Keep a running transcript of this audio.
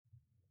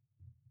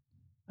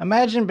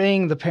Imagine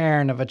being the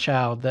parent of a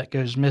child that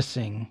goes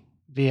missing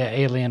via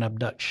alien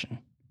abduction.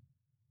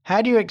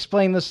 How do you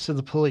explain this to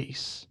the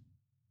police?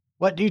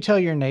 What do you tell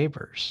your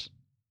neighbors?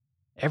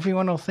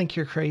 Everyone will think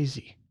you're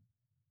crazy.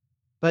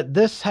 But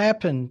this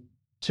happened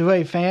to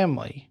a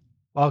family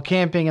while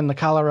camping in the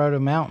Colorado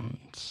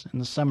mountains in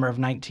the summer of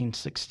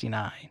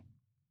 1969.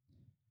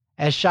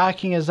 As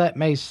shocking as that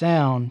may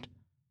sound,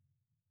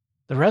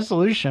 the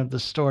resolution of the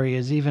story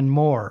is even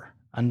more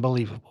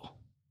unbelievable.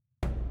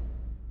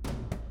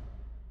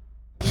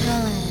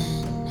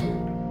 Killing,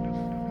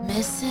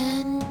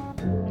 missing,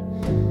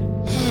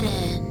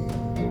 hidden.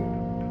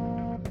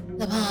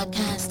 The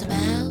podcast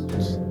about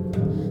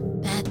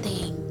bad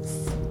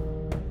things.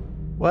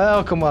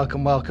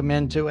 Welcome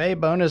into a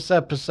bonus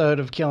episode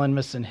of Killing,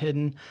 Missing,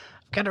 Hidden.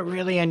 I've got a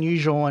really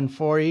unusual one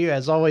for you.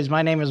 As always,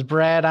 my name is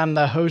Brad. I'm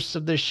the host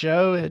of this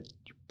show. You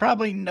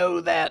probably know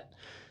that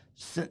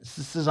since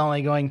this is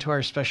only going to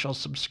our special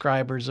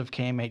subscribers of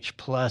KMH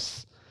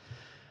Plus.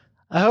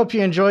 I hope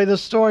you enjoy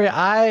this story.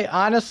 I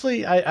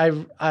honestly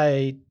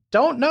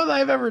don't know that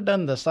I've ever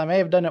done this. I may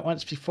have done it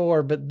once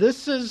before, but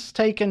this is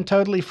taken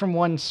totally from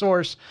one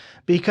source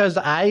because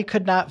I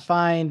could not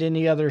find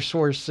any other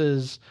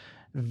sources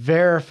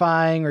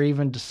verifying or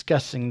even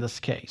discussing this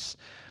case.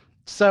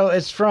 So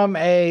it's from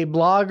a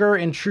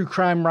blogger and true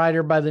crime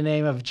writer by the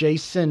name of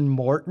Jason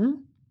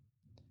Morton.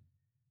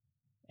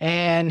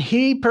 And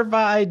he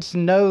provides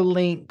no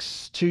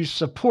links to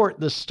support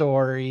the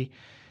story.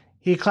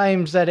 He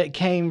claims that it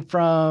came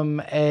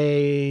from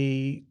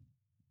a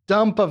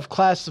dump of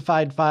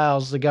classified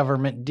files the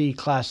government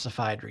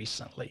declassified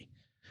recently.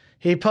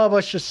 He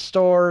published a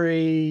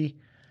story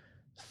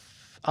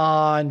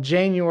on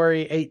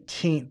January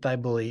 18th, I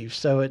believe.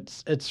 So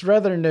it's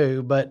rather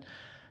new, but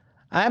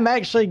I'm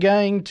actually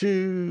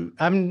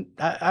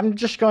I'm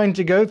just going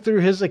to go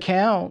through his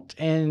account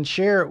and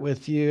share it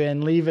with you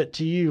and leave it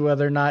to you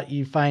whether or not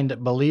you find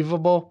it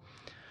believable.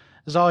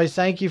 As always,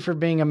 thank you for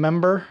being a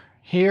member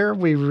here.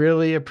 We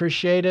really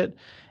appreciate it.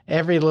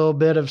 Every little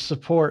bit of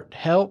support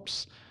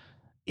helps,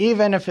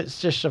 even if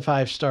it's just a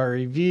 5-star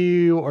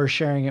review or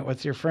sharing it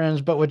with your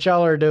friends. But what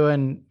y'all are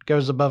doing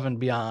goes above and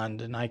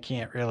beyond, and I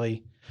can't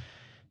really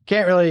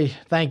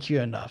thank you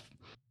enough.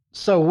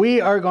 So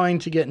we are going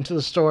to get into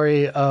the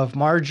story of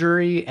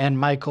Marjorie and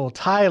Michael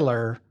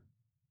Tyler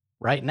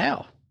right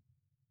now.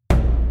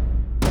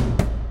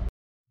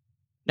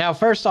 Now,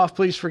 first off,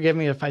 please forgive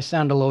me if I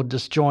sound a little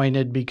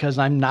disjointed because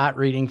I'm not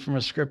reading from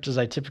a script as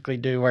I typically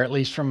do, or at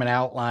least from an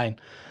outline.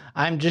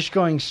 I'm just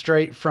going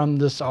straight from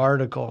this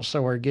article,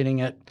 so we're getting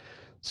it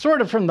sort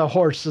of from the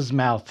horse's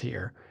mouth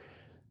here.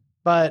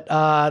 But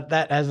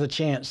that has a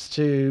chance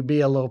to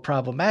be a little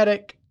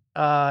problematic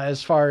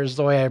as far as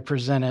the way I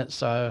present it,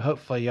 so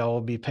hopefully y'all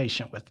will be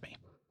patient with me.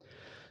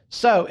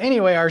 So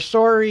anyway, our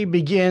story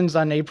begins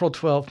on April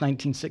 12th,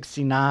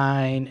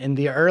 1969, in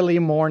the early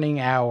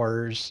morning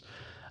hours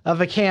of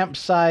a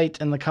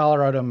campsite in the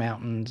Colorado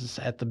mountains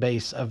at the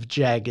base of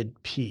Jagged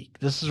Peak.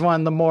 This is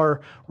one of the more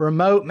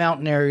remote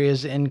mountain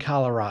areas in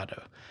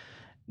Colorado.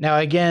 Now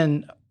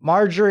again,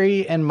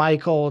 Marjorie and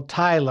Michael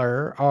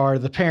Tyler are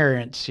the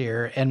parents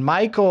here, and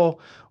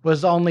Michael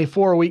was only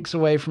 4 weeks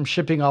away from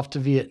shipping off to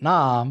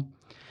Vietnam,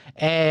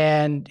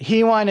 and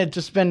he wanted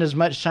to spend as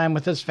much time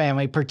with his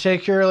family,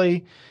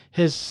 particularly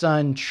his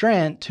son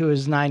Trent, who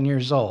is 9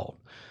 years old.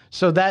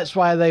 So that's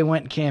why they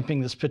went camping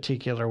this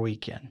particular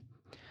weekend.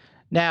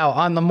 Now,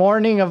 on the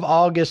morning of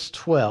August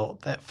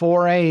 12th at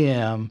 4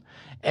 a.m.,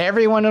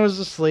 everyone was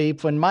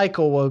asleep when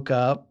Michael woke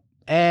up,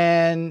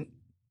 and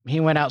he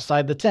went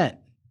outside the tent.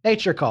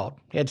 Nature called.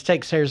 He had to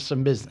take care of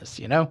some business,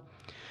 you know?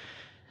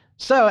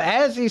 So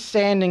as he's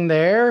standing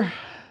there,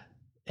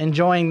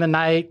 enjoying the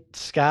night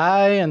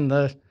sky and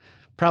the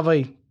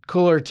probably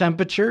cooler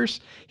temperatures,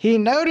 he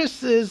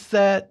notices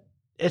that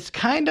it's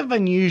kind of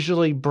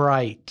unusually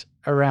bright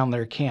around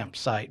their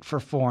campsite for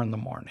 4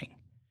 a.m.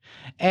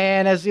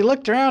 And as he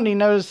looked around, he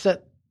noticed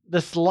that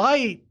this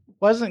light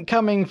wasn't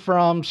coming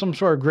from some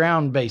sort of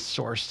ground-based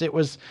source. It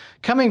was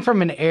coming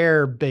from an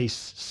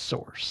air-based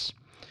source.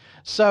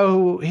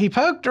 So he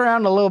poked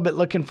around a little bit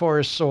looking for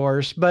a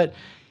source, but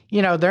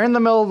they're in the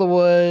middle of the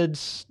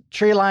woods,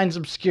 tree lines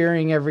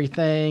obscuring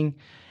everything,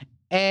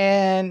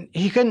 and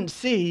he couldn't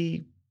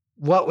see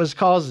what was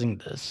causing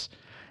this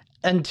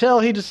until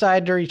he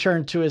decided to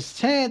return to his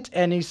tent,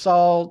 and he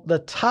saw the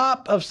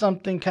top of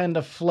something kind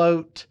of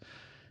float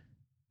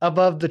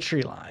above the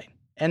tree line.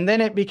 And then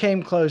it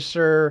became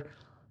closer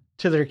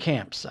to their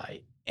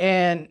campsite.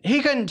 And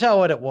he couldn't tell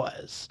what it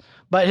was,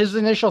 but his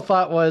initial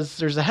thought was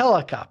there's a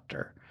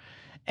helicopter.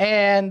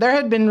 And there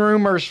had been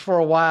rumors for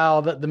a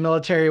while that the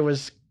military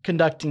was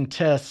conducting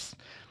tests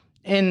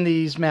in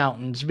these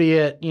mountains, be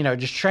it,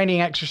 just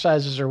training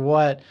exercises or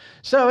what.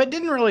 So it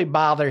didn't really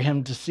bother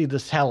him to see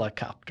this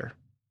helicopter.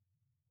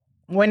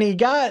 When he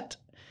got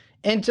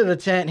into the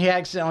tent, he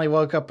accidentally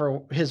woke up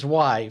his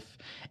wife,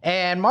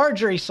 and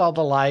Marjorie saw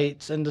the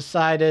lights and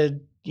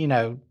decided,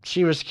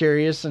 she was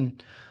curious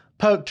and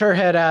poked her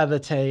head out of the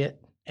tent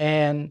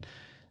and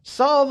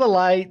saw the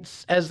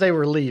lights as they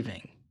were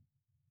leaving.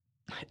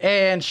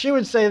 And she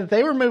would say that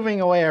they were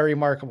moving away at a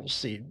remarkable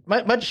speed,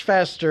 much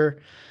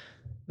faster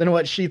than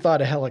what she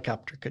thought a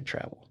helicopter could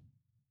travel.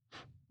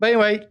 But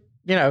anyway,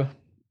 the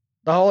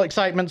whole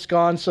excitement's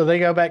gone, so they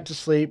go back to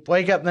sleep,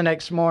 wake up the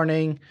next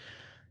morning.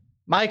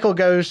 Michael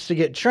goes to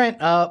get Trent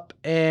up,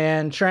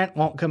 and Trent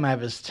won't come out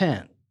of his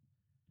tent.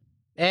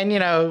 And,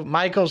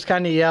 Michael's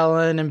kind of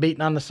yelling and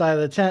beating on the side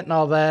of the tent and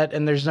all that,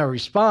 and there's no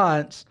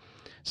response.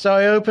 So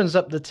he opens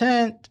up the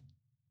tent,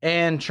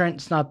 and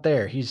Trent's not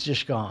there. He's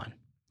just gone.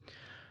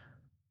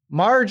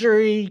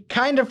 Marjorie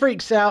kind of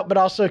freaks out, but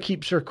also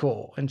keeps her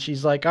cool. And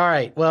she's like, all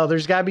right, well,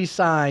 there's got to be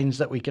signs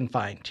that we can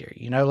find here.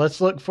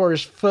 Let's look for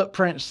his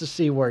footprints to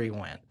see where he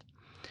went.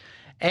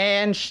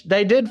 And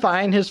they did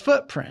find his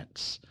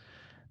footprints.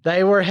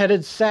 They were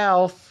headed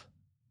south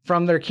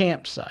from their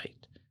campsite.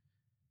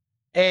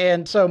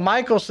 And so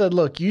Michael said,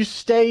 look, you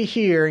stay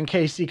here in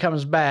case he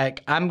comes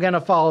back. I'm going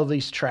to follow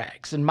these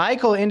tracks. And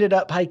Michael ended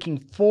up hiking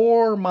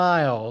 4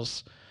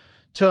 miles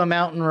to a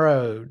mountain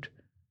road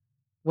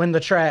when the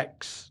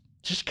tracks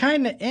just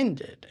kind of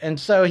ended. And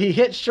so he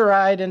hitched a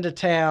ride into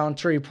town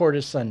to report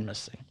his son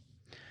missing.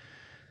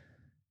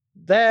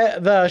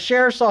 The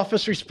sheriff's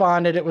office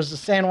responded. It was the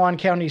San Juan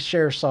County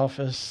Sheriff's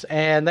Office,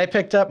 and they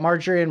picked up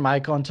Marjorie and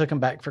Michael and took them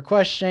back for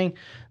questioning.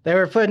 They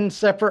were put in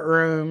separate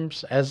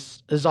rooms,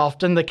 as is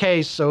often the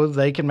case, so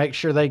they can make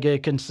sure they get a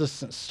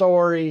consistent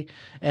story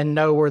and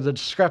know where the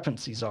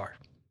discrepancies are.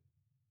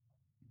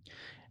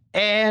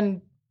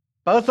 And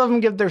both of them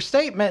give their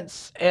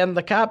statements, and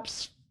the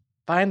cops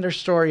find their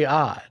story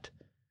odd.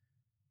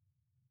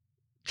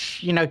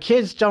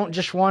 Kids don't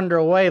just wander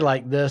away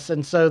like this.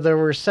 And so there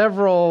were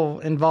several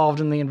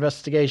involved in the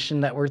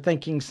investigation that were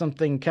thinking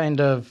something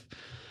kind of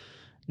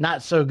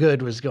not so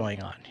good was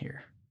going on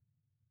here.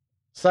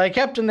 So I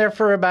kept him there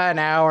for about an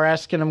hour,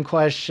 asking him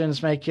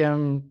questions, make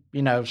him,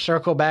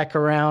 circle back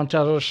around,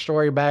 tell the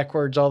story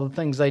backwards, all the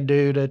things they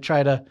do to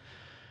try to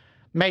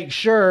make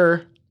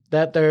sure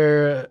that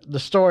the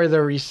story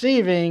they're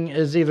receiving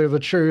is either the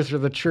truth or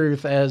the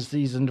truth as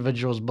these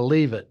individuals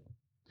believe it.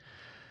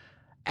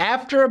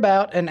 After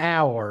about an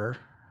hour,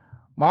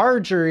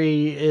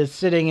 Marjorie is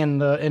sitting in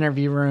the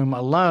interview room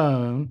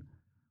alone,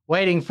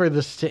 waiting for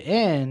this to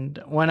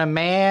end, when a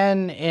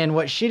man in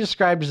what she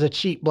described as a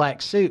cheap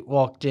black suit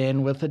walked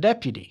in with a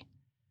deputy.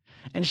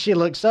 And she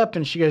looks up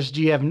and she goes,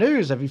 do you have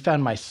news? Have you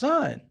found my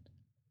son?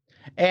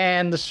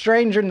 And the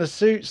stranger in the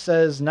suit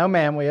says, no,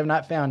 ma'am, we have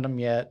not found him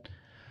yet.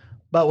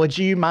 But would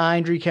you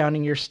mind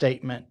recounting your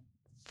statement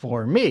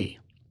for me?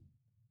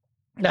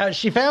 Now,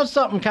 she found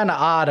something kind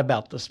of odd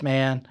about this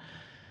man,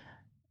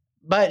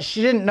 but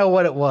she didn't know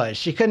what it was.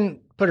 She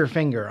couldn't put her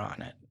finger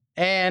on it.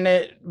 And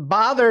it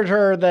bothered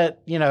her that,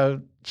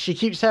 she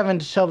keeps having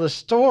to tell the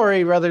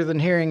story rather than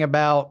hearing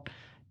about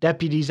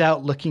deputies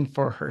out looking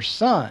for her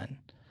son.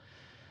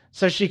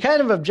 So she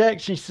kind of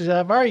objects. She says,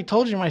 I've already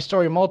told you my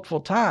story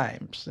multiple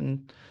times.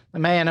 And the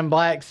man in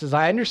black says,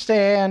 I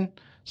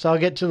understand, so I'll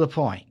get to the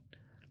point.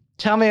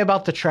 Tell me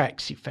about the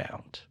tracks you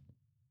found.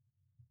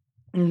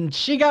 And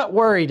she got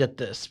worried at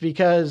this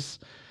because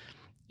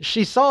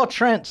she saw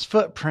Trent's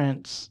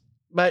footprints,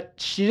 but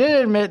she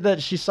did admit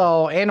that she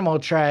saw animal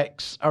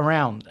tracks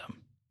around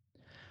them.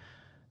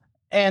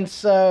 And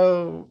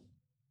so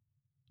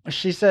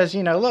she says,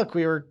 look,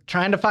 we were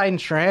trying to find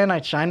Trent.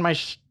 I shined my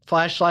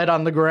flashlight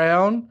on the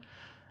ground,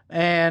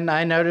 and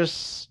I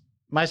noticed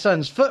my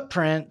son's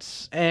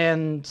footprints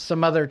and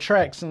some other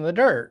tracks in the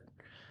dirt.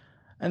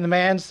 And the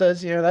man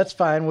says, that's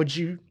fine. Would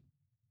you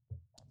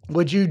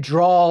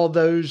draw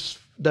those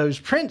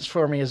prints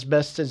for me as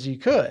best as you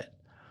could?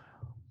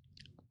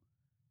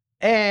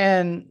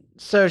 And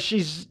so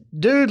she's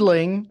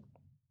doodling,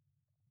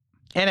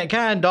 and it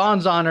kind of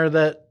dawns on her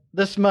that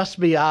this must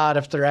be odd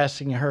if they're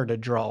asking her to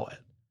draw it.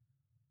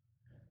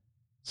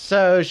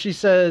 So she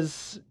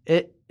says,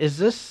 is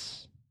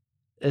this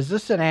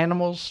an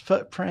animal's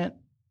footprint?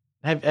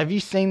 Have you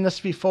seen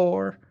this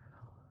before?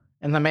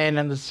 And the man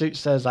in the suit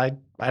says, I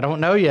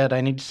don't know yet.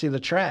 I need to see the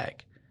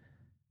track.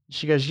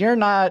 She goes, you're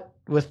not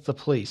with the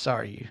police,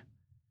 are you?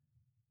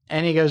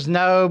 And he goes,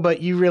 no,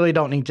 but you really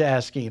don't need to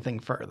ask anything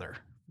further,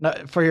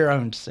 for your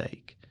own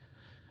sake.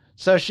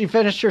 So she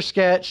finished her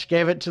sketch,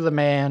 gave it to the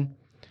man.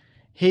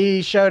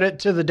 He showed it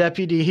to the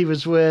deputy he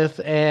was with,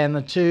 and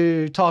the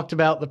two talked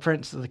about the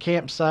prints of the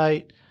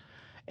campsite.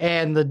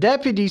 And the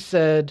deputy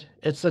said,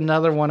 it's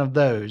another one of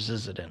those,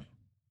 isn't it?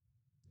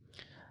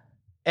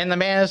 And the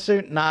man in the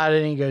suit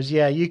nodded, and he goes,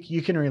 yeah,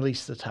 you can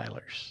release the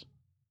Tylers.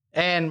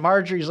 And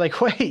Marjorie's like,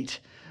 wait,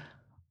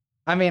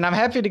 I'm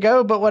happy to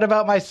go, but what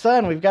about my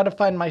son? We've got to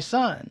find my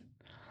son.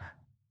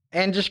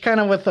 And just kind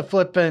of with a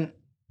flippant,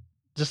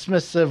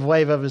 dismissive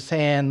wave of his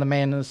hand, the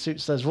man in the suit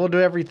says, we'll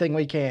do everything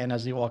we can,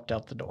 as he walked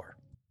out the door.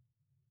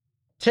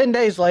 10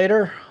 days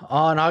later,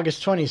 on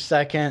August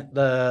 22nd,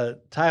 the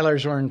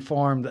Tylers were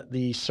informed that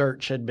the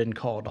search had been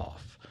called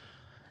off.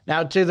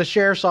 Now, to the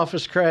sheriff's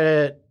office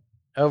credit,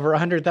 over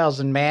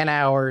 100,000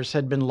 man-hours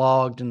had been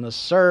logged in the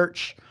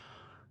search.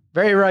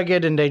 Very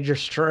rugged and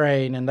dangerous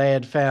terrain, and they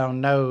had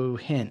found no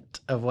hint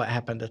of what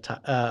happened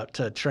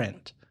to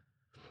Trent.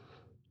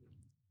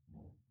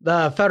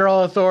 The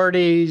federal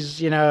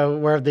authorities,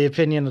 were of the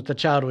opinion that the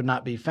child would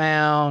not be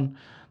found.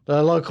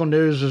 The local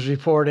news was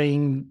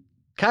reporting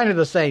kind of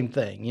the same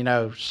thing,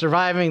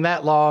 surviving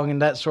that long in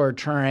that sort of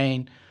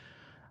terrain.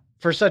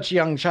 For such a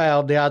young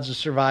child, the odds of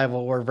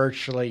survival were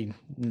virtually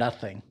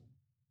nothing.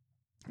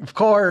 Of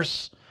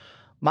course,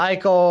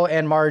 Michael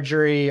and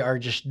Marjorie are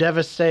just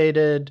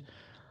devastated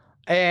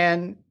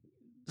and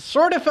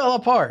sort of fell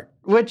apart,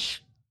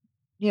 which,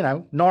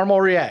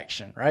 normal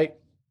reaction, right?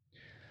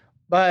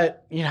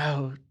 But,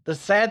 the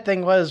sad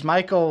thing was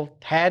Michael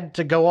had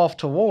to go off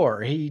to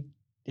war. He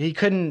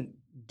couldn't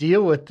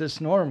deal with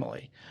this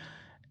normally.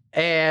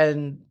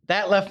 And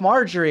that left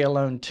Marjorie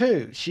alone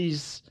too.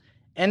 She's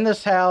in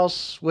this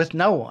house with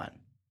no one.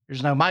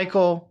 There's no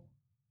Michael.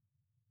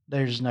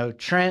 There's no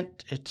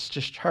Trent. It's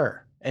just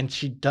her. And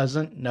she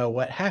doesn't know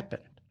what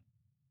happened.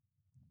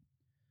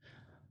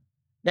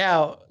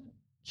 Now,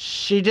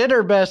 she did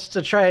her best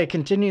to try to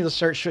continue the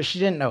search, but she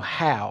didn't know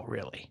how,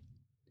 really.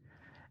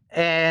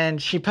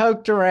 And she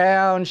poked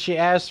around, she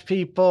asked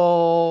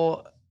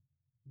people,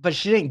 but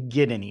she didn't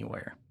get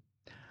anywhere.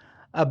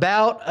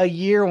 About a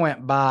year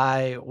went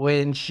by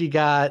when she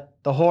got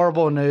the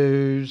horrible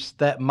news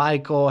that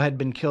Michael had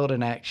been killed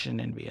in action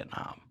in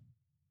Vietnam.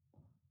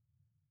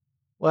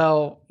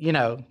 Well,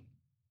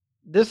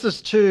 this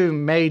is two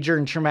major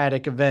and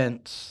traumatic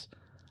events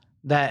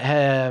that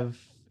have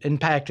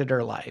impacted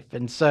her life.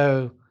 And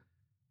so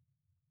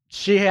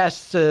she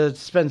has to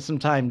spend some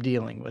time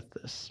dealing with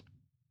this.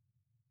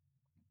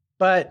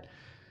 But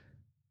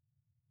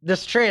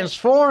this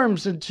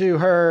transforms into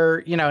her,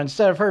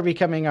 instead of her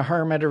becoming a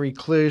hermit or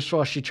recluse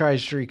while she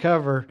tries to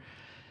recover,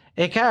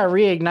 it kind of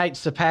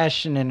reignites the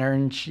passion in her.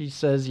 And she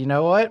says, you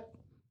know what?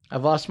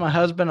 I've lost my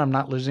husband. I'm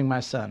not losing my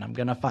son. I'm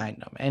going to find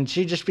him. And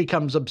she just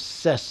becomes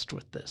obsessed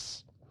with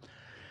this.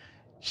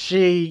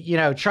 She,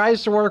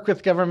 tries to work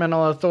with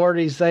governmental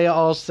authorities. They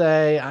all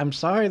say, I'm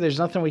sorry, there's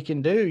nothing we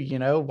can do.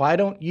 Why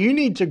don't you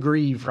need to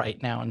grieve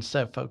right now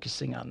instead of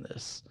focusing on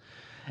this?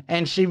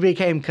 And she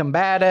became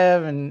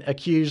combative and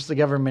accused the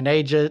government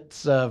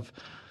agents of,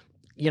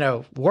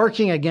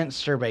 working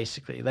against her,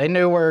 basically. They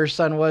knew where her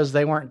son was.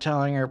 They weren't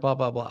telling her, blah,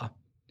 blah, blah.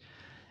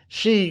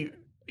 She,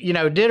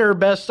 did her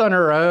best on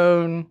her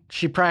own.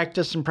 She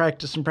practiced and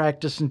practiced and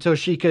practiced until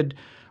she could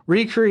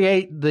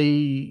recreate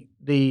the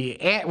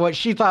what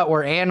she thought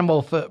were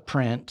animal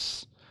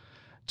footprints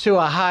to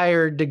a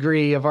higher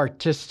degree of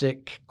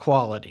artistic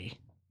quality,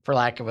 for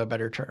lack of a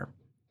better term.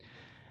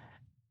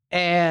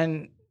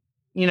 And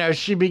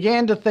she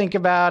began to think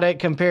about it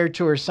compared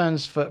to her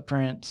son's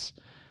footprints.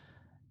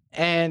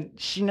 And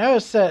she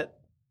noticed that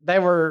they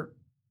were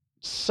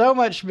so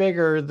much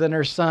bigger than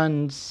her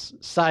son's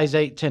size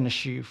 8 tennis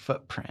shoe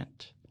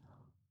footprint.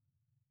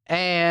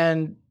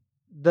 And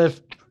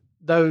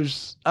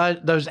those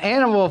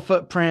animal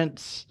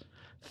footprints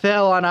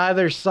fell on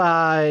either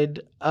side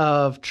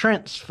of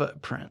Trent's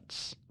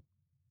footprints.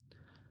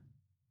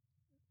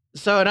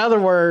 So in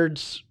other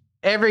words,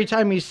 every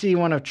time you see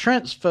one of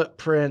Trent's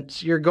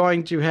footprints, you're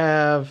going to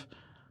have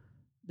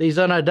these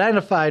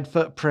unidentified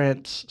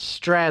footprints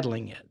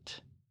straddling it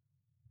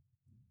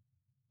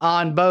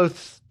on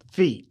both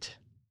feet.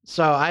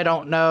 So I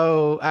don't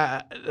know.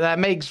 That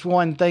makes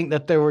one think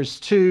that there was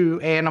two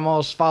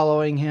animals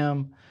following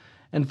him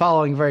and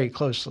following very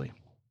closely.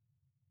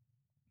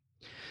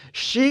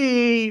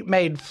 She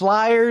made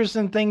flyers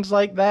and things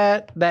like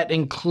that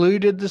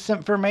included this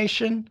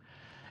information.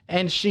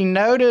 And she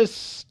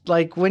noticed,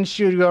 like, when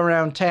she would go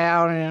around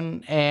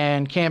town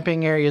and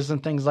camping areas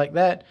and things like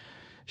that,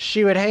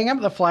 she would hang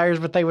up the flyers,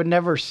 but they would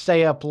never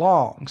stay up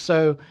long.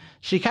 So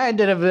she kind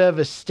of did a bit of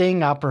a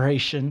sting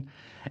operation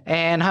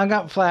and hung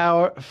up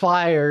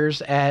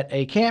flyers at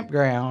a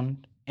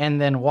campground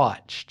and then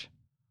watched.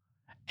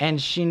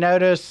 And she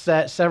noticed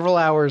that several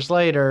hours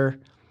later,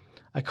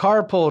 a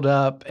car pulled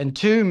up and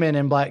two men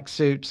in black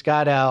suits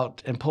got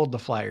out and pulled the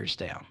flyers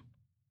down.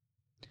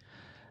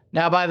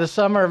 Now, by the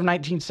summer of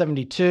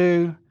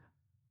 1972,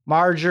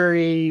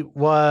 Marjorie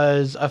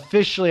was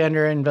officially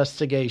under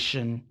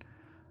investigation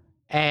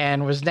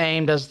and was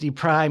named as the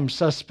prime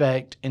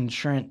suspect in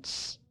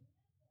Trent's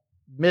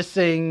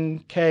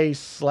missing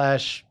case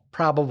 /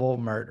 probable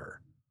murder.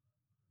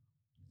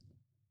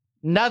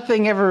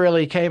 Nothing ever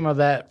really came of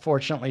that,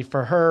 fortunately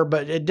for her,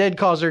 but it did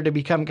cause her to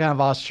become kind of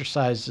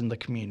ostracized in the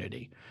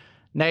community.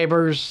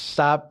 Neighbors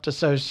stopped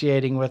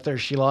associating with her.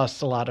 She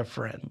lost a lot of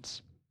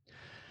friends.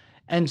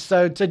 And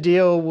so to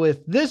deal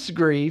with this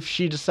grief,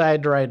 she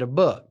decided to write a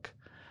book.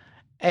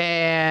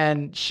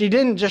 And she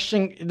didn't just,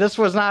 this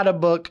was not a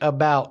book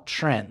about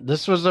Trent.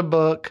 This was a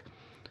book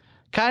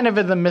kind of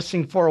in the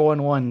missing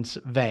 411's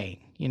vein.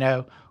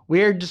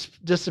 Weird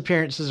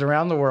disappearances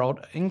around the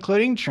world,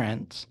 including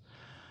Trent's,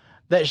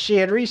 that she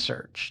had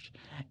researched.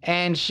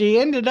 And she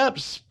ended up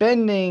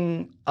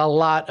spending a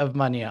lot of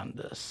money on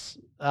this,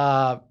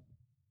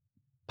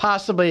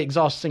 possibly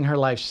exhausting her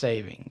life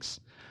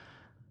savings.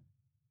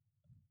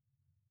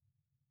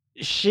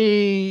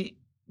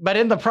 But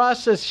in the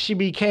process, she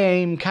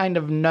became kind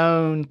of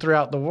known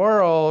throughout the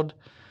world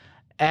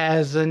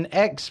as an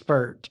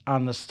expert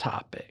on this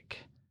topic.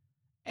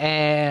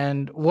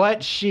 And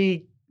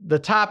the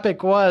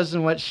topic was,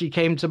 and what she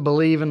came to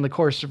believe in the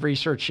course of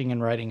researching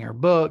and writing her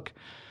book,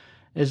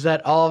 is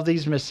that all of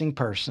these missing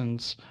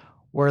persons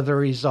were the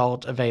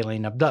result of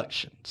alien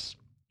abductions.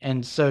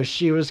 And so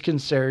she was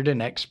considered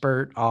an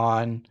expert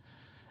on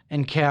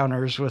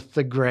encounters with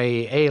the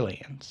gray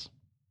aliens.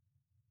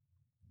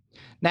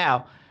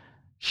 Now,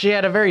 she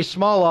had a very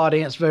small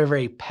audience, but a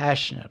very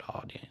passionate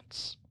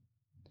audience.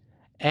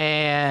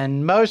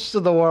 And most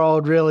of the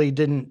world really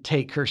didn't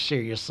take her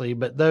seriously,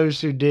 but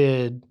those who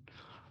did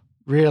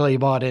really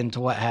bought into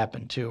what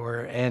happened to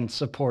her and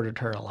supported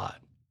her a lot.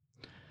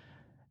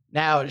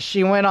 Now,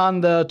 she went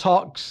on the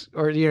talks,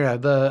 or,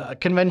 the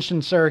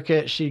convention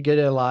circuit. She did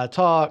a lot of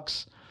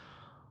talks.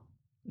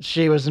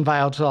 She was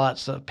invited to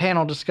lots of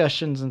panel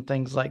discussions and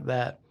things like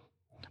that.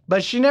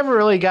 But she never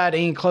really got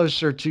any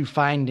closer to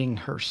finding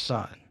her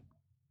son.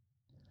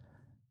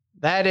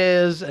 That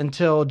is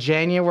until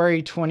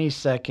January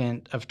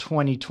 22nd of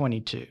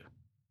 2022.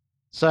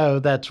 So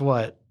that's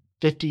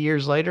 50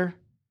 years later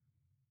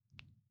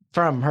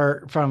from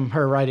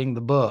her writing the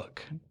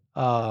book.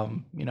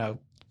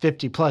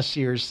 50 plus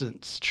years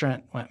since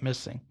Trent went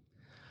missing.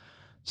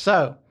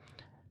 So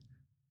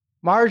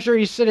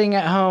Marjorie's sitting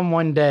at home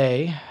one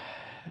day.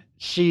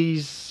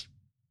 She's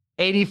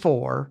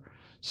 84.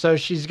 So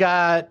she's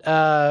got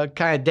a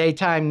kind of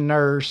daytime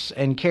nurse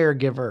and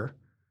caregiver.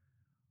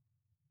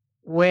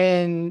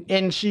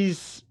 And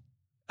she's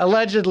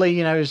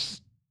allegedly,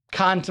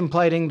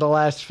 contemplating the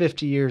last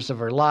 50 years of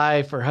her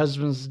life, her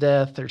husband's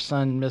death, her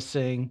son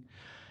missing,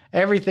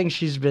 everything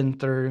she's been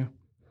through.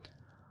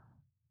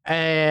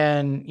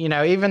 And,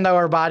 even though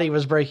her body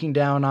was breaking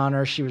down on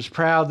her, she was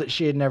proud that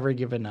she had never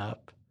given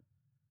up.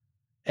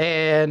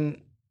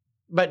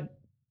 But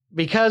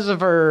because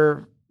of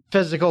her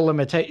physical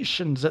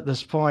limitations at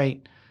this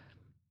point,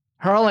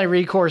 her only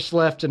recourse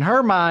left in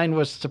her mind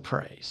was to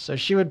pray. So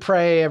she would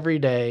pray every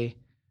day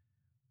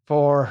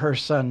for her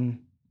son,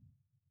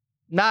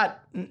 not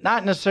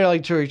necessarily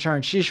to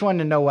return. She just wanted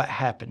to know what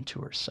happened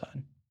to her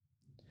son.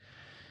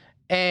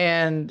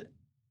 And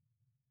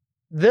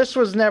this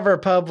was never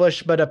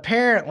published, but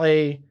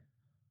apparently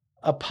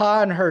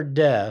upon her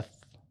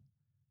death,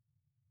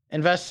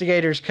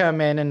 investigators come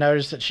in and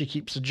notice that she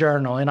keeps a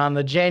journal. And on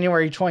the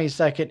January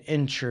 22nd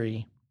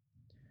entry,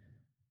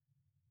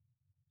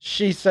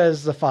 she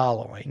says the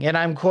following, and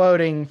I'm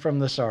quoting from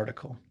this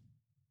article,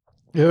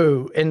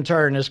 who in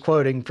turn is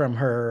quoting from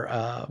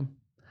her,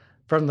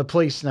 from the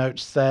police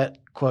notes that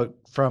quote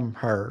from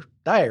her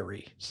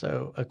diary.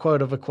 So a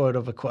quote of a quote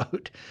of a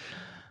quote.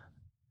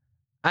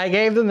 I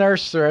gave the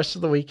nurse the rest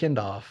of the weekend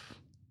off.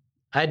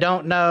 I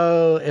don't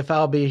know if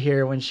I'll be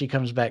here when she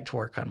comes back to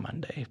work on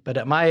Monday, but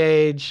at my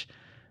age,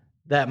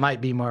 that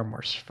might be more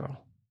merciful.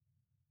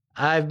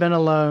 I've been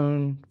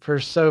alone for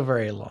so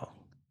very long.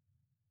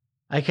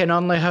 I can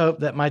only hope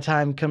that my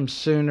time comes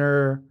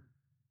sooner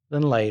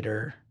than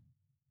later,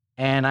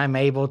 and I'm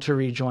able to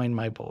rejoin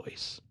my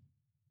boys.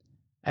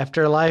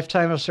 After a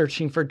lifetime of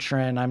searching for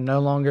Trent, I'm no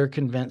longer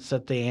convinced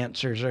that the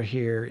answers are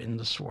here in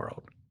this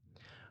world.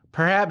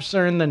 Perhaps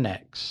they're in the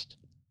next.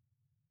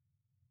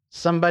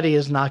 Somebody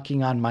is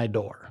knocking on my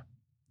door.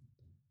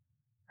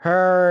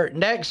 Her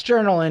next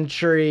journal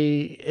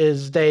entry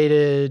is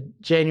dated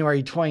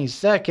January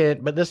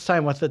 22nd, but this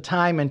time with a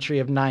time entry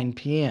of 9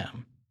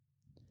 p.m.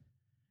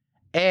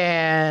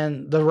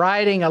 And the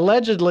writing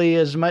allegedly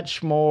is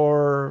much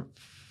more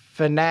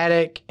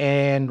fanatic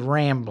and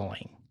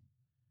rambling.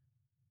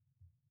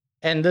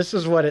 And this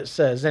is what it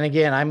says. And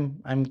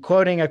again, I'm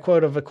quoting a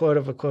quote of a quote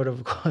of a quote of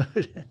a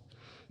quote.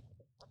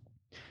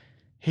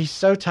 He's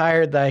so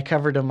tired that I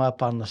covered him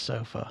up on the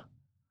sofa.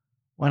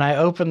 When I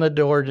opened the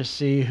door to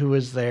see who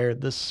was there,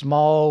 the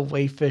small,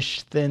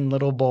 waifish, thin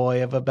little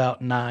boy of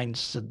about 9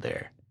 stood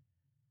there.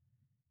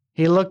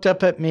 He looked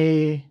up at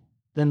me,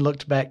 then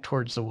looked back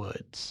towards the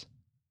woods.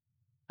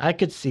 I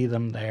could see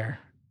them there,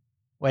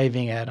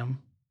 waving at him.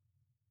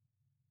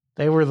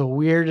 They were the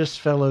weirdest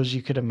fellows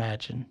you could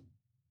imagine.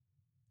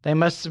 They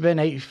must have been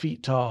 8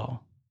 feet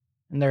tall,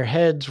 and their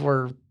heads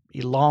were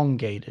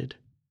elongated.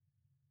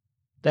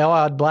 They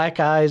all had black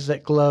eyes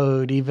that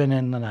glowed even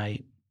in the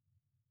night.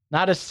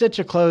 Not a stitch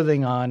of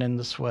clothing on in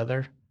this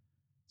weather,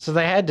 so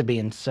they had to be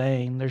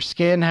insane. Their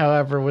skin,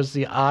 however, was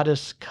the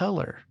oddest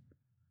color.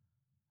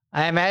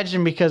 I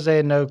imagine because they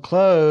had no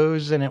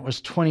clothes and it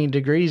was 20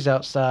 degrees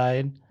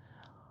outside,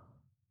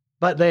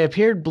 but they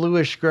appeared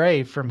bluish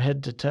gray from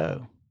head to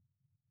toe.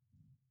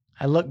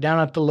 I looked down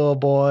at the little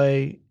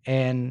boy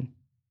and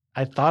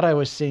I thought I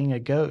was seeing a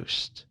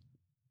ghost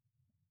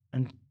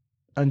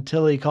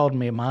until he called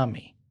me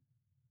Mommy.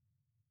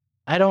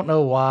 I don't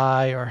know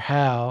why or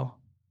how,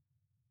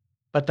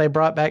 but they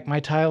brought back my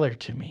Tyler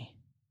to me.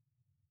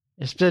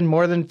 It's been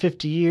more than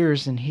 50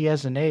 years and he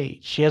hasn't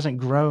aged. He hasn't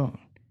grown.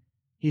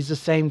 He's the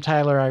same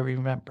Tyler I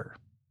remember.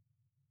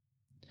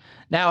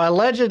 Now,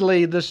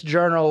 allegedly, this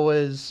journal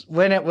was,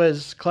 when it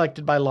was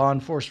collected by law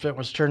enforcement,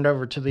 was turned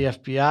over to the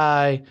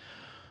FBI,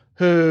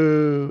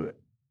 who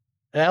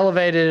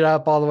elevated it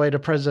up all the way to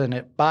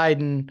President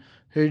Biden,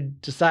 who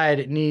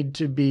decided it needed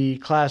to be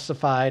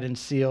classified and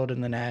sealed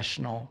in the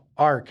National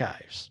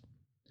Archives.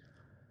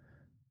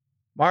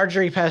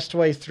 Marjorie passed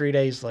away 3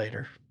 days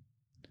later.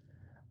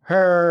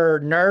 Her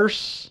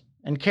nurse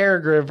and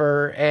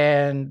caregiver,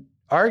 and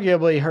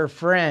arguably her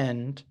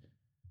friend,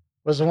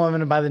 was a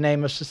woman by the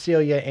name of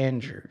Cecilia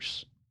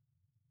Andrews.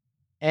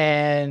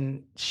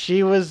 And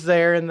she was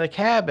there in the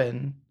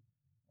cabin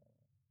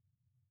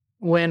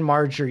when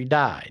Marjorie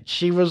died.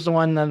 She was the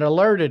one that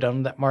alerted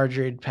them that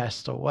Marjorie had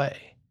passed away.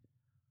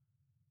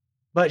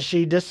 But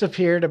she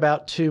disappeared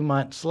about 2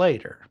 months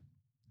later.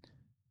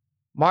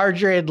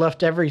 Marjorie had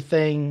left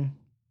everything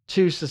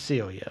to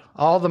Cecilia.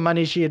 All the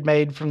money she had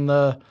made from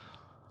the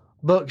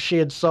books she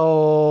had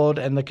sold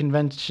and the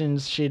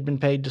conventions she had been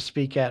paid to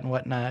speak at and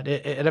whatnot.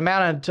 It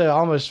amounted to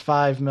almost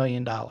 $5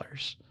 million.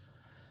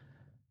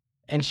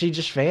 And she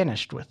just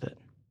vanished with it.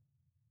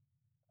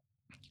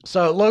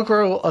 So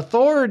local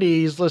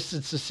authorities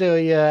listed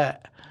Cecilia,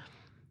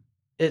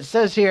 it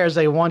says here, as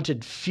a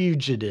wanted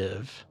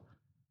fugitive.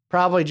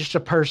 Probably just a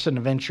person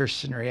of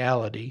interest in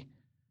reality.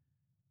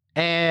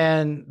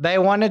 And they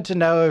wanted to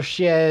know if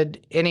she had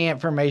any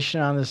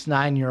information on this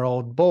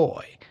 9-year-old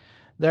boy.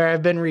 There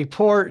have been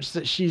reports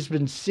that she's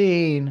been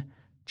seen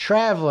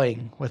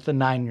traveling with a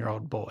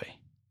 9-year-old boy.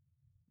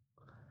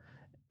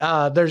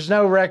 There's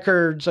no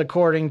records,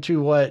 according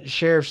to what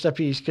sheriff's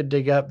deputies could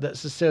dig up, that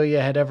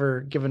Cecilia had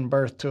ever given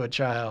birth to a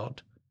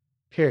child,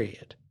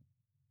 period.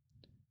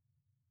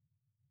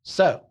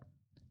 So,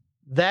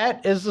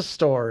 that is the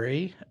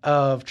story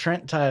of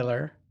Trent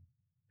Tyler,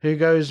 who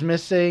goes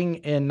missing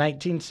in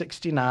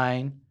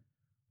 1969,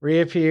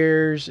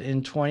 reappears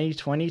in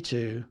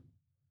 2022,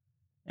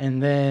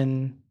 and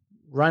then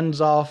runs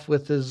off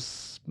with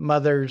his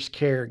mother's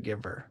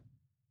caregiver,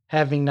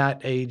 having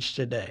not aged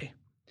a day.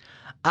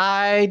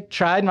 I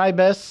tried my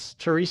best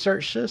to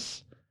research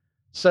this.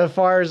 So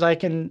far as I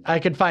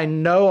could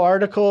find no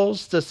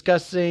articles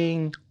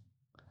discussing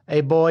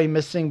a boy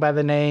missing by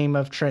the name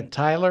of Trent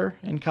Tyler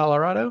in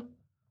Colorado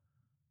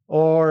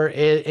or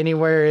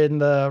anywhere in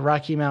the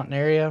Rocky Mountain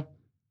area.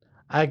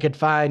 I could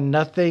find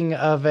nothing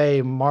of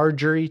a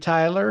Marjorie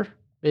Tyler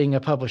being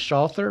a published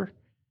author,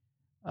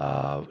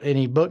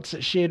 any books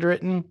that she had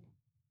written,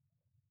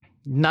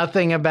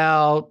 nothing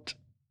about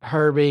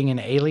her being an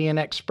alien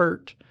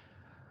expert.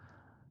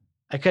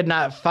 I could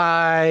not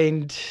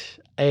find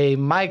a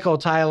Michael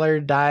Tyler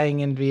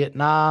dying in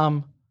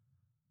Vietnam,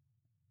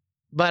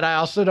 but I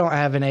also don't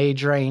have an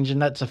age range,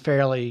 and that's a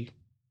fairly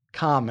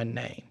common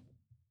name.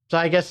 So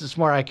I guess it's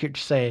more accurate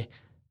to say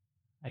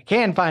I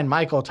can find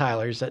Michael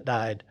Tylers that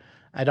died.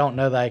 I don't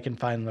know that I can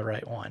find the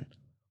right one.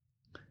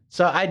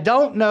 So I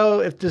don't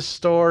know if this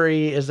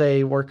story is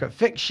a work of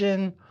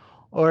fiction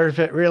or if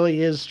it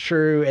really is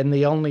true and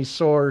the only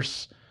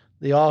source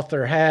the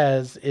author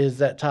has is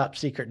that top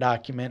secret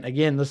document.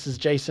 Again, this is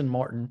Jason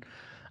Morton.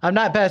 I'm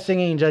not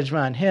passing any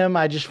judgment on him.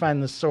 I just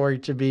find the story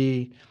to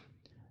be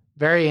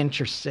very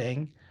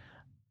interesting.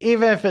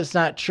 Even if it's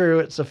not true,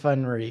 it's a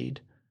fun read.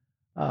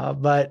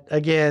 But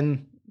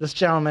again, this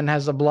gentleman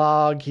has a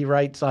blog. He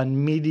writes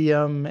on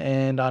Medium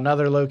and on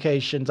other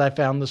locations. I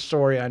found the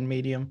story on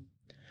Medium.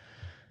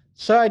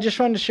 So I just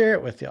wanted to share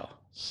it with y'all.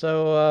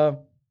 So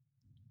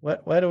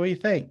what do we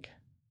think?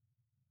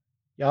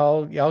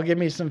 Y'all give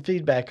me some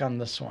feedback on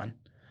this one.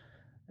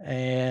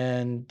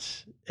 And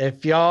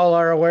if y'all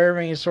are aware of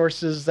any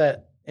sources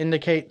that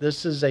indicate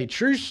this is a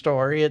true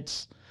story,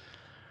 it's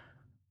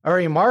a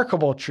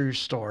remarkable true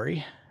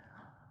story.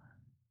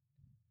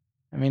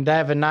 I mean, to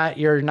have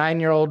your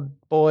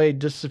 9-year-old boy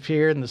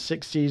disappear in the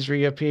 60s,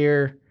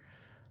 reappear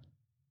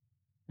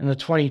in the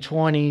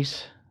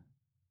 2020s,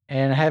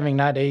 and having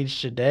not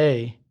aged a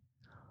day,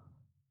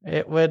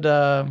 it would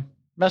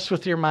mess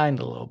with your mind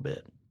a little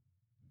bit.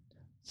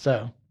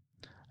 So,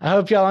 I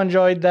hope y'all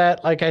enjoyed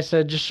that. Like I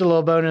said, just a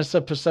little bonus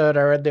episode.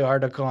 I read the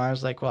article and I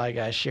was like, well, I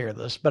gotta share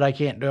this. But I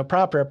can't do a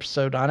proper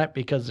episode on it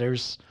because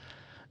there's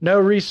no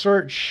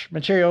research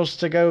materials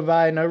to go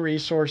by, no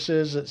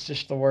resources. It's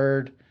just the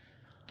word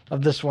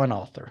of this one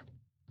author.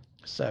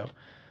 So,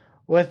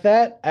 with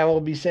that, I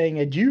will be saying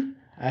adieu.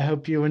 I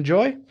hope you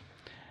enjoy.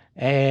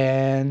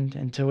 And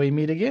until we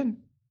meet again,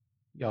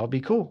 y'all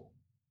be cool.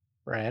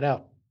 Right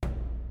out.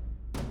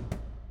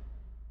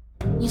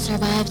 You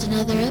survived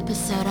another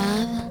episode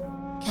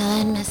of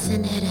Killing,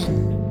 Missing,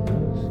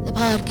 Hidden, the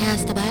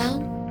podcast about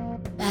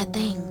bad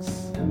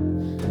things.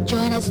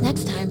 Join us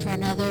next time for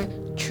another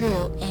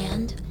true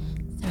and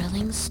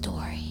thrilling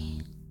story.